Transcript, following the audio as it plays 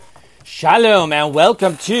Shalom and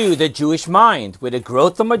welcome to The Jewish Mind, where the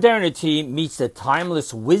growth of modernity meets the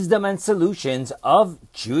timeless wisdom and solutions of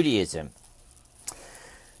Judaism.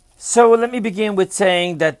 So let me begin with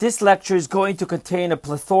saying that this lecture is going to contain a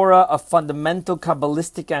plethora of fundamental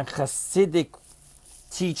Kabbalistic and Hasidic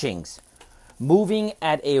teachings, moving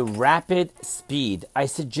at a rapid speed. I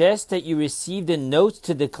suggest that you receive the notes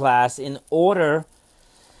to the class in order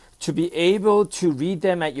to be able to read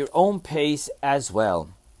them at your own pace as well.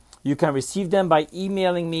 You can receive them by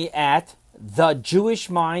emailing me at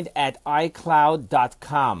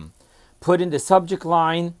thejewishmind@icloud.com. Put in the subject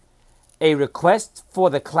line, a request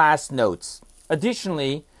for the class notes.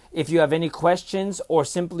 Additionally, if you have any questions or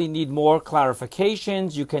simply need more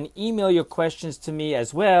clarifications, you can email your questions to me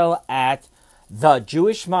as well at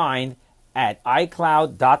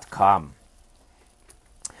thejewishmind@icloud.com.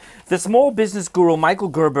 The small business guru Michael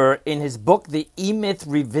Gerber, in his book The E-Myth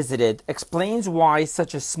Revisited, explains why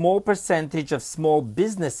such a small percentage of small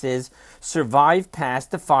businesses survive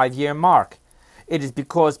past the 5-year mark. It is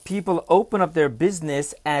because people open up their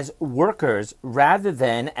business as workers rather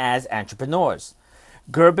than as entrepreneurs.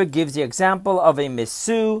 Gerber gives the example of a Miss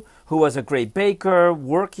Sue who was a great baker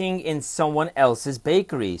working in someone else's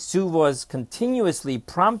bakery. Sue was continuously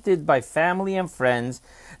prompted by family and friends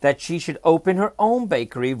that she should open her own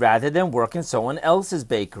bakery rather than work in someone else's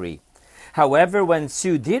bakery. However, when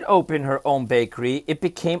Sue did open her own bakery, it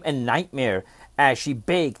became a nightmare as she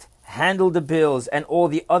baked, handled the bills, and all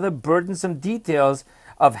the other burdensome details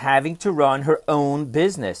of having to run her own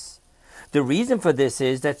business. The reason for this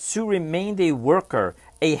is that Sue remained a worker,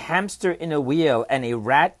 a hamster in a wheel, and a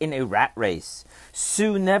rat in a rat race.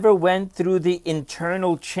 Sue never went through the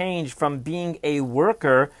internal change from being a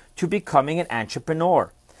worker to becoming an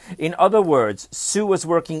entrepreneur. In other words, Sue was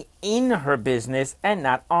working in her business and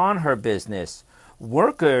not on her business.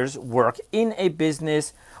 Workers work in a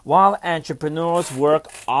business while entrepreneurs work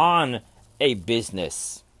on a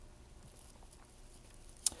business.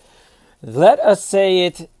 Let us say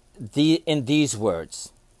it in these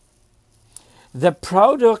words. The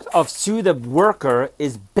product of Sue the worker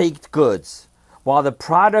is baked goods, while the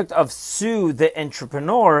product of Sue the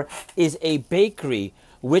entrepreneur is a bakery,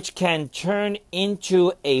 which can turn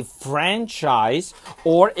into a franchise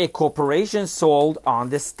or a corporation sold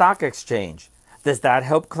on the stock exchange. Does that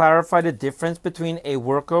help clarify the difference between a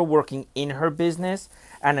worker working in her business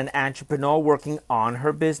and an entrepreneur working on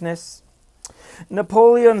her business?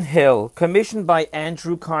 Napoleon Hill, commissioned by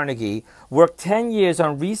Andrew Carnegie, worked 10 years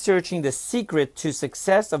on researching the secret to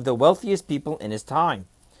success of the wealthiest people in his time.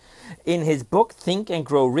 In his book, Think and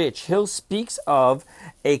Grow Rich, Hill speaks of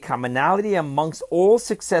a commonality amongst all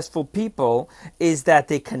successful people is that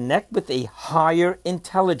they connect with a higher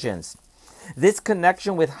intelligence. This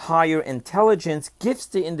connection with higher intelligence gifts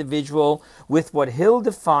the individual with what Hill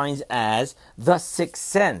defines as the sixth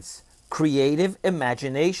sense, creative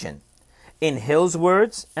imagination. In Hill's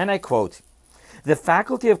words, and I quote, "The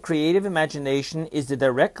faculty of creative imagination is the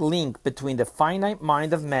direct link between the finite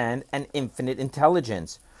mind of man and infinite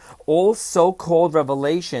intelligence. All so-called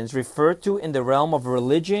revelations referred to in the realm of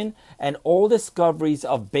religion and all discoveries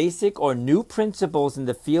of basic or new principles in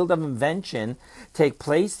the field of invention take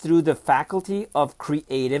place through the faculty of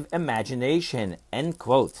creative imagination." End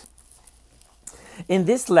quote. In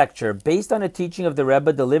this lecture, based on a teaching of the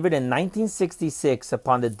Rebbe delivered in 1966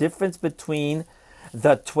 upon the difference between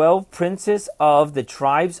the 12 princes of the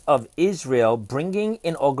tribes of Israel bringing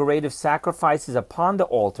inaugurative sacrifices upon the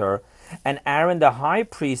altar and Aaron the high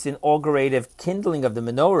priest's inaugurative kindling of the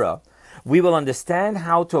menorah, we will understand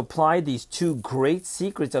how to apply these two great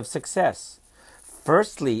secrets of success.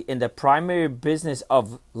 Firstly, in the primary business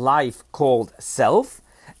of life called self,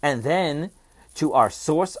 and then to our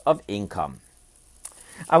source of income.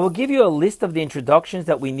 I will give you a list of the introductions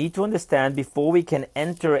that we need to understand before we can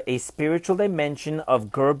enter a spiritual dimension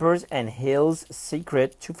of Gerber's and Hill's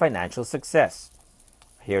secret to financial success.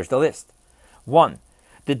 Here's the list. 1.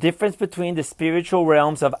 The difference between the spiritual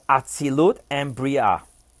realms of Atzilut and Bria.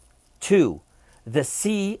 2. The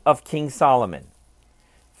sea of King Solomon.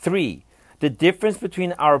 3. The difference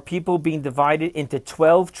between our people being divided into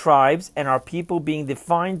 12 tribes and our people being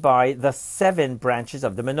defined by the 7 branches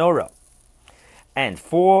of the menorah. And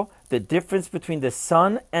 4. The difference between the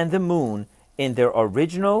sun and the moon in their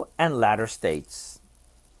original and latter states.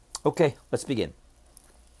 Okay, let's begin.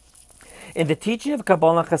 In the teaching of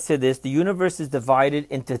Kabbalah and Hasidus, the universe is divided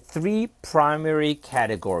into 3 primary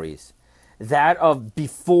categories. That of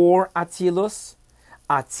before Atzilus,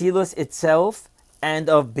 Atzilus itself, and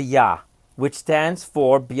of Biyah, which stands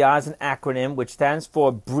for, Biyah is an acronym, which stands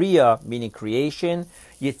for Bria, meaning creation,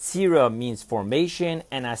 Yetzira means formation,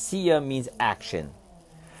 and Asiya means action.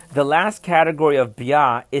 The last category of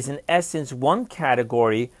Bia is in essence one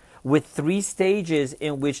category with three stages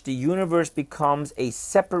in which the universe becomes a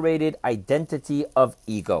separated identity of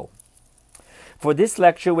ego. For this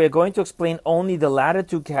lecture, we are going to explain only the latter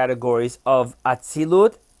two categories of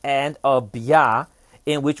Atzilut and of Bia,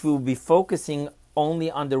 in which we will be focusing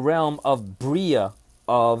only on the realm of Bria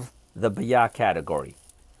of the Bia category.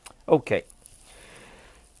 Okay.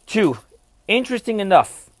 2. Interesting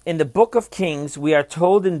enough, in the book of Kings, we are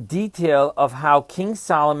told in detail of how King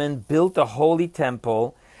Solomon built a holy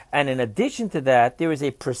temple, and in addition to that, there is a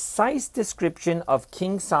precise description of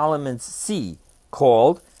King Solomon's sea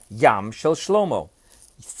called Yam Shel Shlomo,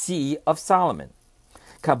 Sea of Solomon.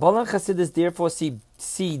 Kabbalah and Chassidus therefore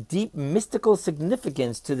see deep mystical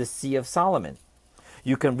significance to the Sea of Solomon.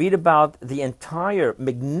 You can read about the entire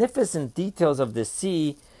magnificent details of the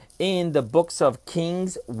sea in the books of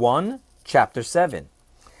Kings 1, chapter 7.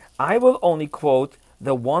 I will only quote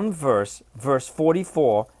the one verse, verse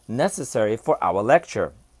 44, necessary for our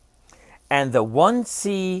lecture. And the one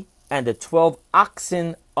sea and the 12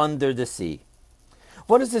 oxen under the sea.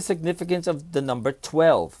 What is the significance of the number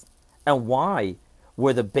 12? And why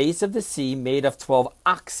were the base of the sea made of 12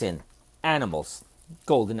 oxen, animals,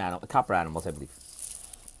 golden animals, copper animals, I believe?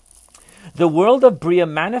 The world of Bria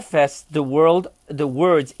manifests the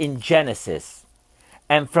words in Genesis,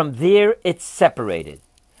 and from there it's separated,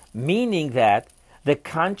 meaning that the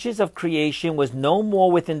conscience of creation was no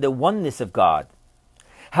more within the oneness of God.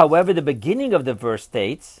 However, the beginning of the verse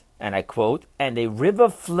states, and I quote, "And a river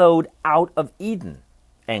flowed out of Eden,"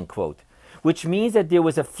 end quote, which means that there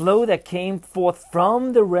was a flow that came forth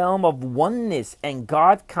from the realm of oneness and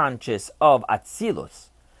God conscious of Atzilus.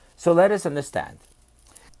 So let us understand.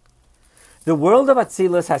 The world of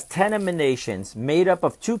Atzilus has 10 emanations made up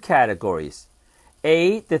of two categories.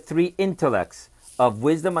 A, the three intellects of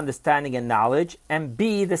wisdom, understanding, and knowledge, and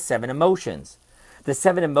B, the 7 emotions. The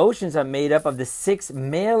 7 emotions are made up of the 6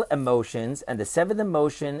 male emotions, and the 7th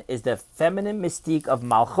emotion is the feminine mystique of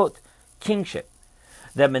Malchut, kingship.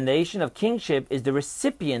 The emanation of kingship is the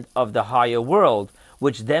recipient of the higher world,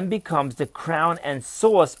 which then becomes the crown and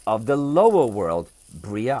source of the lower world,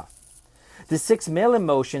 Bria. The 6 male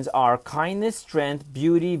emotions are kindness, strength,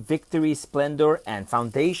 beauty, victory, splendor, and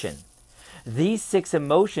foundation. These 6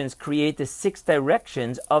 emotions create the 6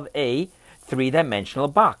 directions of a 3-dimensional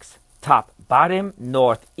box: top, bottom,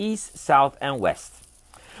 north, east, south, and west.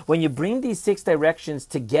 When you bring these 6 directions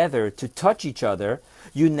together to touch each other,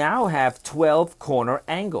 you now have 12 corner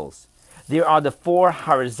angles. There are the 4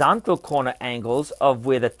 horizontal corner angles of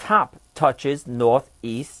where the top touches north,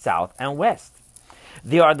 east, south, and west.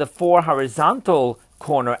 There are the 4 horizontal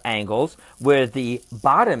corner angles where the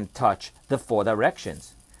bottom touch the 4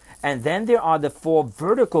 directions. And then there are the 4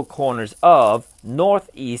 vertical corners of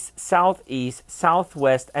northeast, southeast,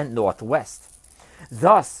 southwest, and northwest.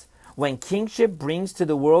 Thus, when kingship brings to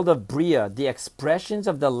the world of Bria the expressions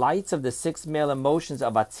of the lights of the 6 male emotions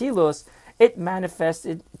of Atzilus, it manifests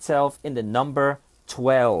itself in the number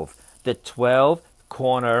 12, the 12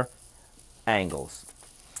 corner angles.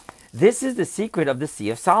 This is the secret of the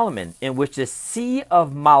Sea of Solomon, in which the Sea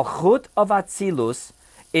of Malchut of Atzilus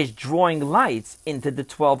is drawing lights into the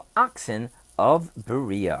 12 oxen of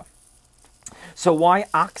Bria. So why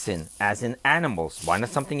oxen, as in animals? Why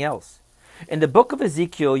not something else? In the book of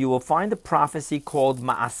Ezekiel, you will find a prophecy called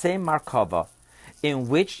Ma'aseh Markava, in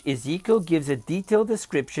which Ezekiel gives a detailed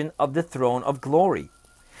description of the throne of glory.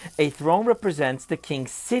 A throne represents the king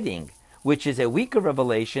sitting, which is a weaker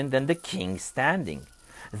revelation than the king standing.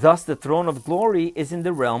 Thus, the throne of glory is in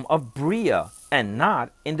the realm of Bria and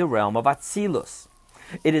not in the realm of Atzilus.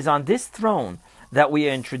 It is on this throne that we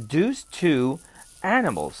are introduced to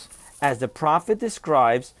animals, as the prophet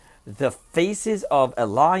describes the faces of a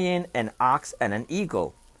lion, an ox, and an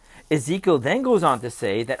eagle. Ezekiel then goes on to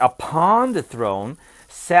say that upon the throne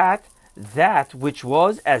sat that which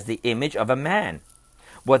was as the image of a man.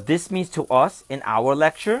 What this means to us in our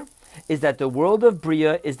lecture is that the world of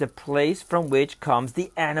Bria is the place from which comes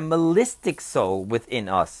the animalistic soul within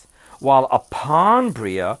us, while upon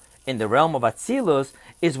Bria, in the realm of Atzilus,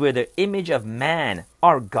 is where the image of man,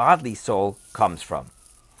 our godly soul, comes from.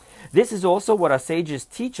 This is also what our sages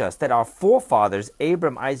teach us, that our forefathers,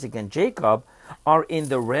 Abram, Isaac, and Jacob, are in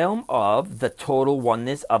the realm of the total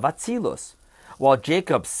oneness of Atzilus, while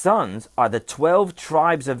Jacob's sons are the 12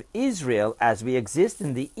 tribes of Israel as we exist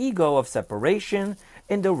in the ego of separation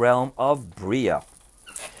in the realm of Bria.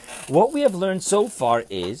 What we have learned so far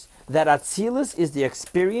is that Atzilus is the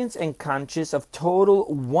experience and conscious of total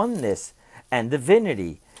oneness and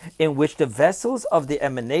divinity, in which the vessels of the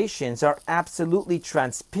emanations are absolutely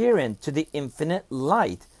transparent to the infinite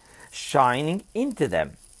light shining into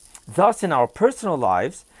them. Thus, in our personal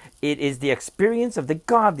lives, it is the experience of the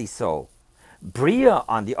godly soul. Bria,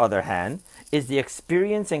 on the other hand, is the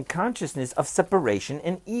experience and consciousness of separation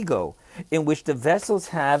and ego, in which the vessels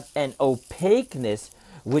have an opaqueness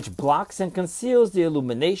which blocks and conceals the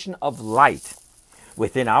illumination of light.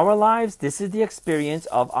 Within our lives, this is the experience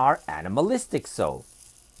of our animalistic soul.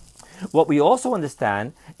 What we also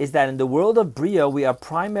understand is that in the world of Bria, we are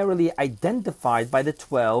primarily identified by the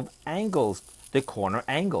 12 angles, the corner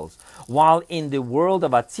angles, while in the world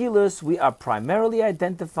of Atzilus, we are primarily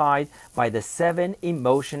identified by the 7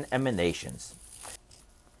 emotion emanations.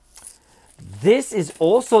 This is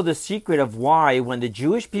also the secret of why, when the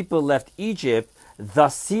Jewish people left Egypt, the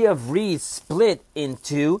Sea of Reeds split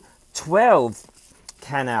into 12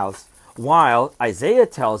 canals, while Isaiah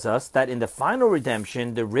tells us that in the final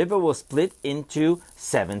redemption, the river will split into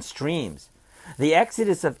 7 streams. The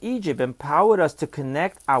exodus of Egypt empowered us to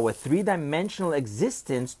connect our 3-dimensional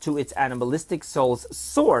existence to its animalistic soul's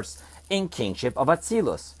source in kingship of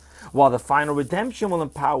Atzilus, while the final redemption will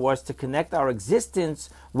empower us to connect our existence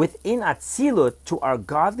within Atzilut to our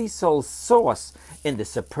godly soul's source in the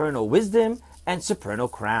supernal wisdom and supernal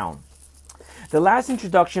crown. The last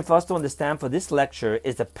introduction for us to understand for this lecture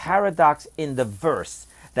is the paradox in the verse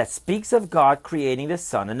that speaks of God creating the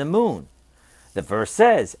sun and the moon. The verse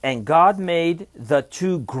says, "And God made the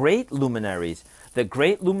 2 great luminaries, the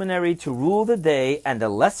great luminary to rule the day and the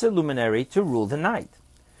lesser luminary to rule the night."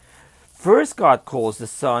 First, God calls the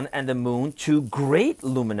sun and the moon 2 great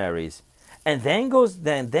luminaries, and then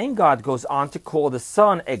God goes on to call the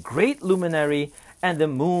sun a great luminary and the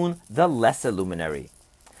moon the lesser luminary.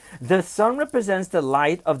 The sun represents the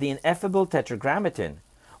light of the ineffable tetragrammaton,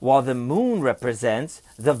 while the moon represents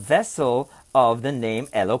the vessel of the name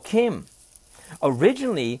Elohim.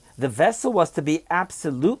 Originally, the vessel was to be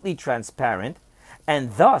absolutely transparent,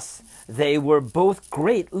 and thus they were both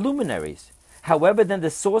great luminaries. However, then the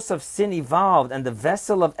source of sin evolved, and the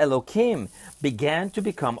vessel of Elohim began to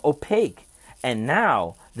become opaque, and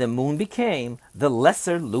now the moon became the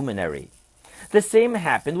lesser luminary. The same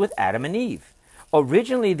happened with Adam and Eve.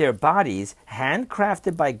 Originally, their bodies,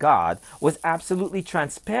 handcrafted by God, was absolutely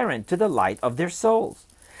transparent to the light of their souls.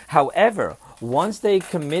 However, once they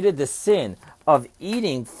committed the sin of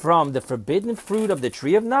eating from the forbidden fruit of the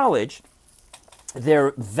tree of knowledge,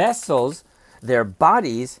 their vessels, their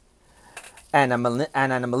bodies, and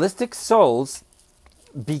animalistic souls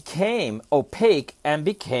became opaque and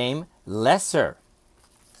became lesser.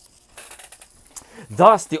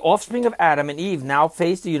 Thus, the offspring of Adam and Eve now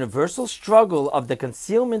face the universal struggle of the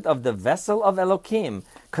concealment of the vessel of Elohim,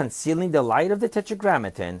 concealing the light of the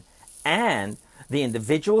tetragrammaton, and the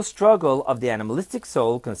individual struggle of the animalistic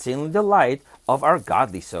soul, concealing the light of our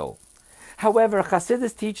godly soul. However,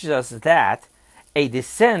 Chassidus teaches us that a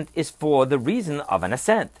descent is for the reason of an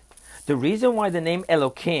ascent. The reason why the name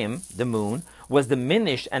Elohim, the moon, was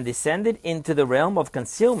diminished and descended into the realm of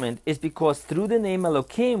concealment is because through the name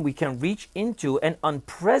Elohim we can reach into an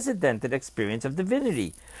unprecedented experience of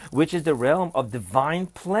divinity, which is the realm of divine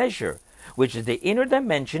pleasure, which is the inner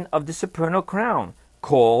dimension of the supernal crown,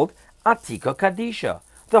 called Atika Kadisha,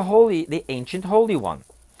 the ancient holy one.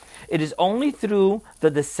 It is only through the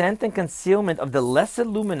descent and concealment of the lesser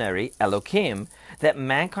luminary, Elohim, that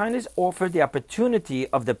mankind is offered the opportunity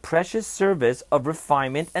of the precious service of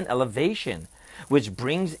refinement and elevation, which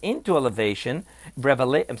brings into revelation the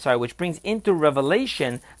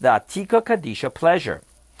Atika Kadisha pleasure.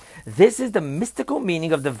 This is the mystical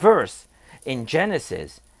meaning of the verse in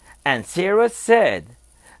Genesis. And Sarah said,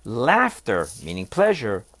 "Laughter," meaning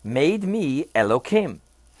pleasure, "made me Elohim."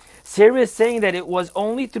 Sarah is saying that it was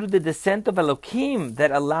only through the descent of Elohim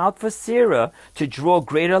that allowed for Sarah to draw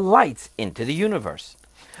greater lights into the universe.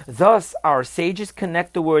 Thus, our sages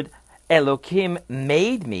connect the word Elohim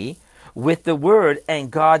made me with the word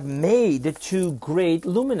 "and God made the 2 great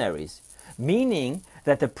luminaries," meaning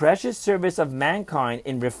that the precious service of mankind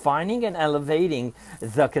in refining and elevating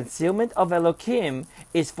the concealment of Elohim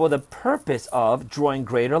is for the purpose of drawing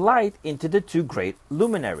greater light into the 2 great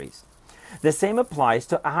luminaries. The same applies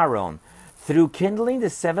to Aaron, through kindling the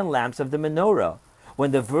 7 lamps of the menorah,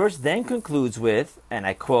 when the verse then concludes with, and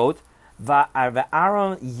I quote,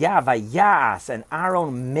 "Va'aron yavayas," and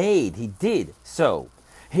Aaron made, he did so.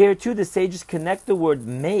 Here too the sages connect the word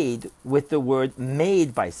made with the word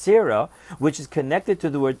made by Sarah, which is connected to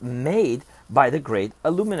the word made by the great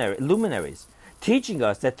luminaries, teaching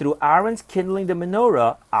us that through Aaron's kindling the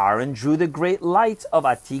menorah, Aaron drew the great lights of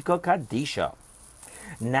Atika Kadisha.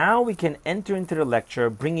 Now we can enter into the lecture,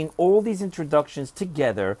 bringing all these introductions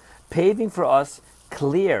together, paving for us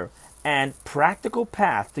clear and practical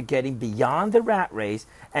path to getting beyond the rat race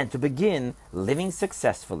and to begin living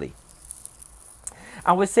successfully.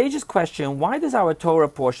 Our sages question, why does our Torah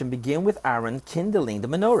portion begin with Aaron kindling the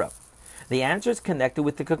menorah? The answer is connected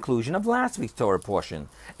with the conclusion of last week's Torah portion,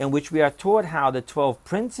 in which we are taught how the 12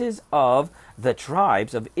 princes of the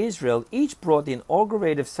tribes of Israel each brought the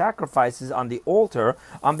inaugurative sacrifices on the altar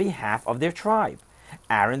on behalf of their tribe.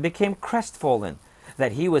 Aaron became crestfallen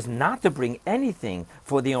that he was not to bring anything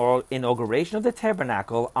for the inauguration of the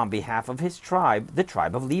tabernacle on behalf of his tribe, the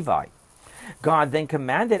tribe of Levi. God then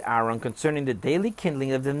commanded Aaron concerning the daily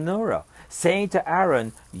kindling of the menorah, saying to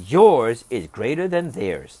Aaron, "Yours is greater than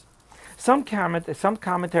theirs." Some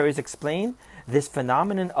commentaries explain this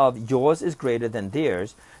phenomenon of yours is greater than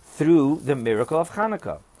theirs through the miracle of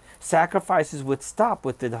Hanukkah. Sacrifices would stop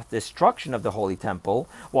with the destruction of the Holy Temple,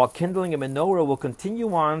 while kindling a menorah will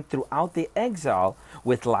continue on throughout the exile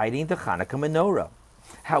with lighting the Hanukkah menorah.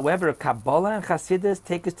 However, Kabbalah and Hasidus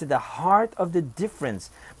take us to the heart of the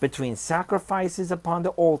difference between sacrifices upon the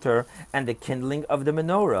altar and the kindling of the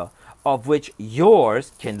menorah, of which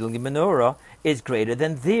yours, kindling the menorah, is greater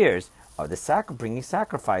than theirs, of the bringing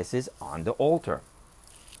sacrifices on the altar.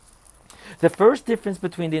 The first difference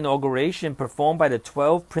between the inauguration performed by the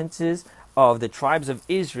 12 princes of the tribes of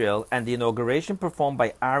Israel and the inauguration performed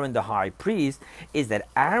by Aaron the high priest is that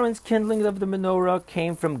Aaron's kindling of the menorah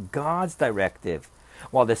came from God's directive,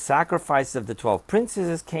 while the sacrifices of the 12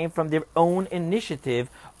 princes came from their own initiative,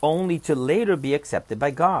 only to later be accepted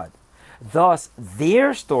by God. Thus,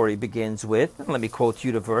 their story begins with, let me quote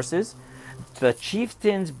you the verses, "The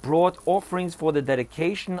chieftains brought offerings for the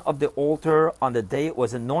dedication of the altar on the day it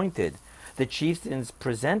was anointed. The chieftains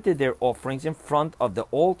presented their offerings in front of the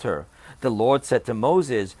altar. The Lord said to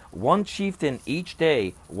Moses, one chieftain each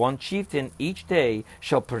day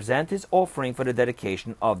shall present his offering for the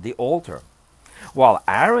dedication of the altar." While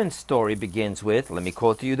Aaron's story begins with, let me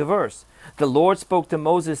quote to you the verse, "The Lord spoke to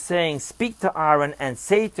Moses, saying, Speak to Aaron and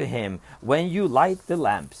say to him, when you light the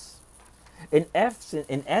lamps." In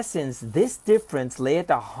essence, this difference lay at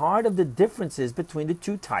the heart of the differences between the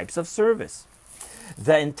two types of service.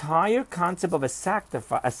 The entire concept of a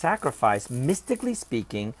sacrifice, mystically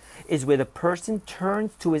speaking, is where the person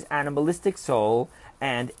turns to his animalistic soul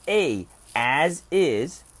and A, as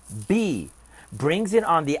is, B, brings it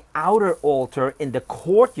on the outer altar in the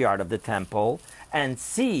courtyard of the temple, and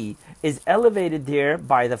C, is elevated there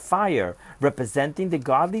by the fire, representing the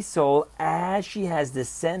godly soul as she has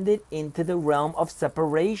descended into the realm of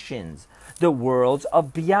separations, the worlds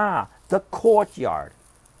of Bia, the courtyard.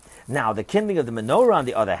 Now, the kindling of the menorah, on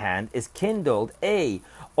the other hand, is kindled, A,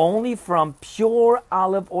 only from pure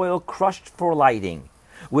olive oil crushed for lighting,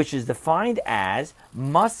 which is defined as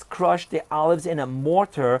must crush the olives in a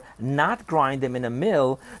mortar, not grind them in a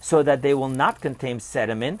mill, so that they will not contain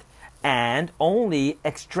sediment, and only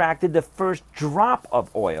extracted the first drop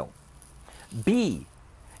of oil. B,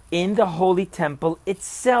 in the holy temple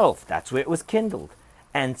itself, that's where it was kindled.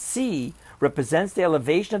 And C, represents the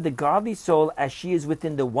elevation of the godly soul as she is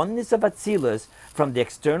within the oneness of Atzilus, from the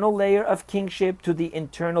external layer of kingship to the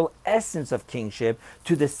internal essence of kingship,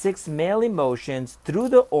 to the 6 male emotions, through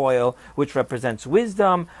the oil, which represents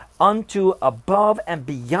wisdom, unto above and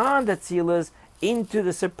beyond Atzilus, into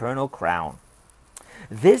the supernal crown.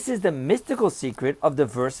 This is the mystical secret of the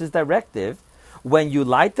verse's directive. When you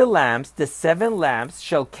light the lamps, the 7 lamps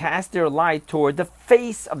shall cast their light toward the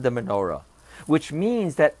face of the menorah, which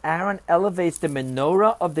means that Aaron elevates the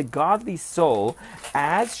menorah of the godly soul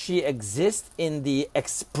as she exists in the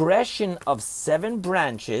expression of 7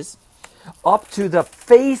 branches up to the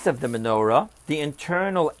face of the menorah, the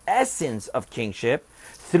internal essence of kingship,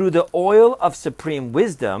 through the oil of supreme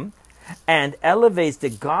wisdom, and elevates the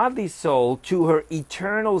godly soul to her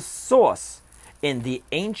eternal source in the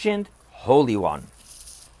ancient Holy One.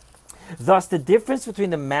 Thus, the difference between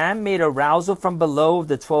the man-made arousal from below of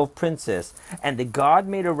the 12 princes and the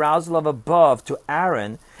God-made arousal of above to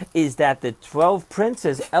Aaron is that the 12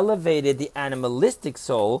 princes elevated the animalistic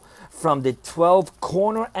soul from the 12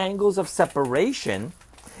 corner angles of separation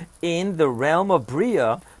in the realm of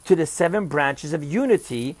Bria to the 7 branches of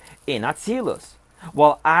unity in Atzilus,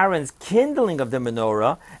 while Aaron's kindling of the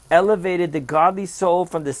menorah elevated the godly soul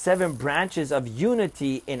from the 7 branches of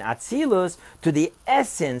unity in Atzilus to the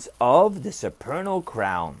essence of the supernal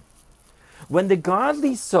crown. When the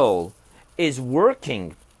godly soul is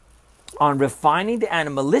working on refining the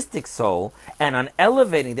animalistic soul and on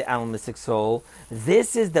elevating the animalistic soul,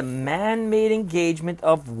 this is the man-made engagement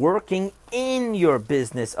of working in your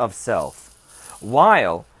business of self.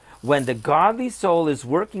 While when the godly soul is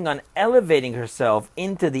working on elevating herself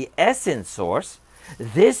into the essence source,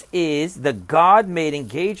 This is the God-made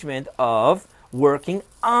engagement of working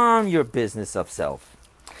on your business of self.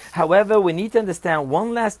 However, we need to understand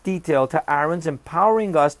one last detail to Aaron's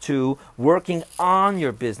empowering us to working on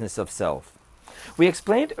your business of self. We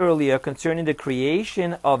explained earlier concerning the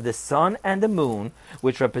creation of the sun and the moon,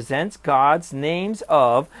 which represents God's names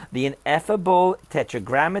of the ineffable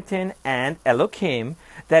Tetragrammaton and Elohim,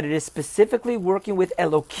 that it is specifically working with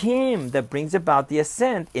Elohim that brings about the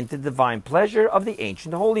ascent into divine pleasure of the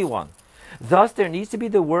ancient Holy One. Thus, there needs to be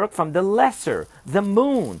the work from the lesser, the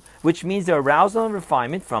moon, which means the arousal and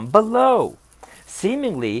refinement from below.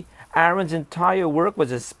 Seemingly, Aaron's entire work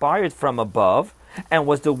was inspired from above, and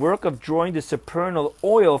was the work of drawing the supernal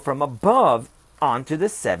oil from above onto the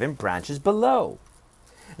 7 branches below.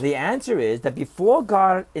 The answer is that before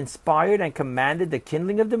God inspired and commanded the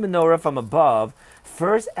kindling of the menorah from above,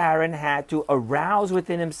 first Aaron had to arouse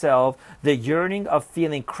within himself the yearning of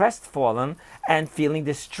feeling crestfallen and feeling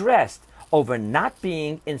distressed over not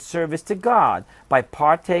being in service to God by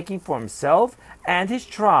partaking for himself and his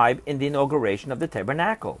tribe in the inauguration of the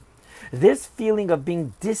tabernacle. This feeling of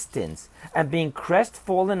being distanced and being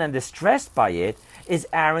crestfallen and distressed by it is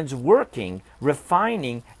Aaron's working,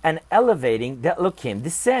 refining, and elevating the Elohim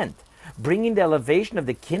descent, bringing the elevation of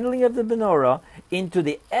the kindling of the menorah into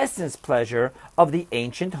the essence pleasure of the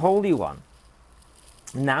ancient Holy One.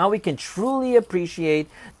 Now we can truly appreciate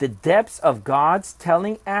the depths of God's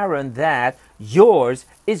telling Aaron that yours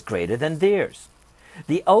is greater than theirs.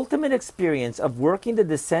 The ultimate experience of working the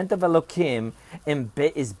descent of Elohim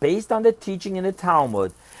is based on the teaching in the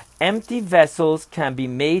Talmud. Empty vessels can be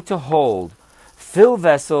made to hold. Filled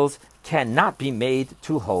vessels cannot be made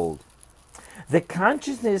to hold. The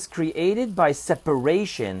consciousness created by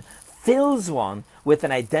separation fills one with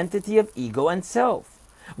an identity of ego and self.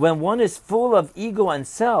 When one is full of ego and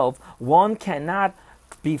self, one cannot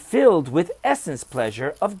be filled with essence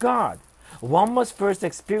pleasure of God. One must first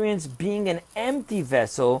experience being an empty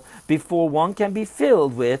vessel before one can be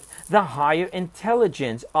filled with the higher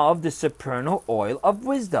intelligence of the supernal oil of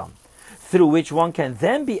wisdom, through which one can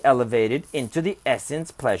then be elevated into the essence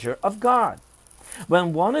pleasure of God.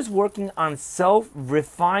 When one is working on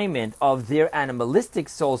self-refinement of their animalistic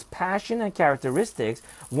soul's passion and characteristics,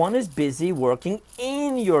 one is busy working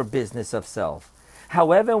in your business of self.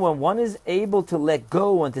 However, when one is able to let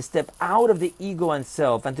go and to step out of the ego and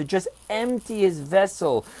self and to just empty his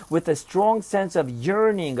vessel with a strong sense of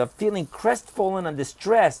yearning, of feeling crestfallen and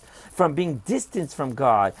distressed from being distanced from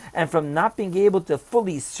God and from not being able to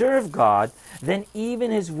fully serve God, then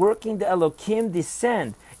even his working the Elohim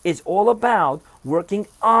descent is all about working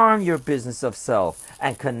on your business of self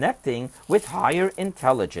and connecting with higher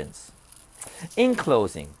intelligence. In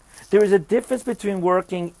closing, there is a difference between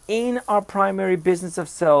working in our primary business of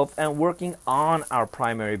self and working on our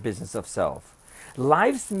primary business of self.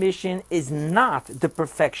 Life's mission is not the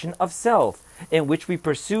perfection of self, in which we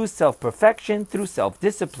pursue self-perfection through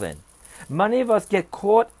self-discipline. Many of us get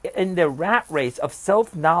caught in the rat race of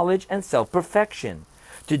self-knowledge and self-perfection.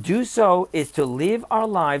 To do so is to live our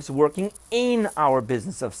lives working in our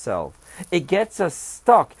business of self. It gets us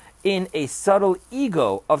stuck in a subtle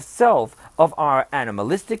ego of self, of our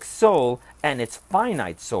animalistic soul and its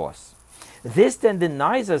finite source. This then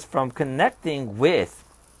denies us from connecting with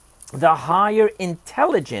the higher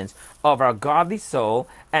intelligence of our godly soul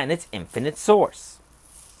and its infinite source.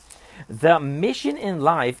 The mission in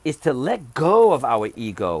life is to let go of our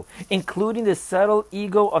ego, including the subtle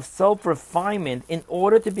ego of self-refinement, in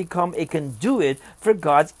order to become a conduit for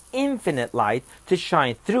God's infinite light to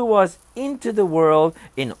shine through us into the world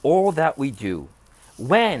in all that we do.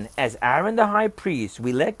 When, as Aaron the high priest,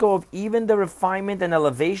 we let go of even the refinement and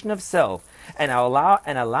elevation of self and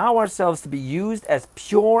allow ourselves to be used as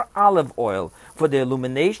pure olive oil for the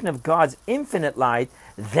illumination of God's infinite light,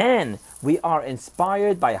 then we are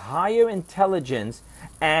inspired by higher intelligence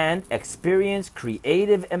and experience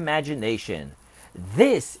creative imagination.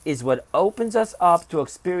 This is what opens us up to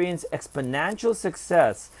experience exponential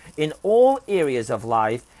success in all areas of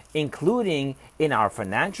life, including in our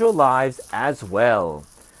financial lives as well.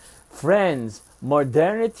 Friends,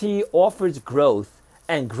 modernity offers growth,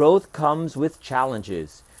 and growth comes with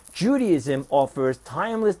challenges. Judaism offers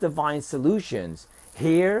timeless divine solutions.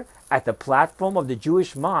 Here, at the platform of the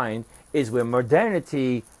Jewish mind, is where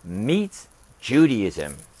modernity meets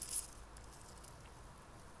Judaism.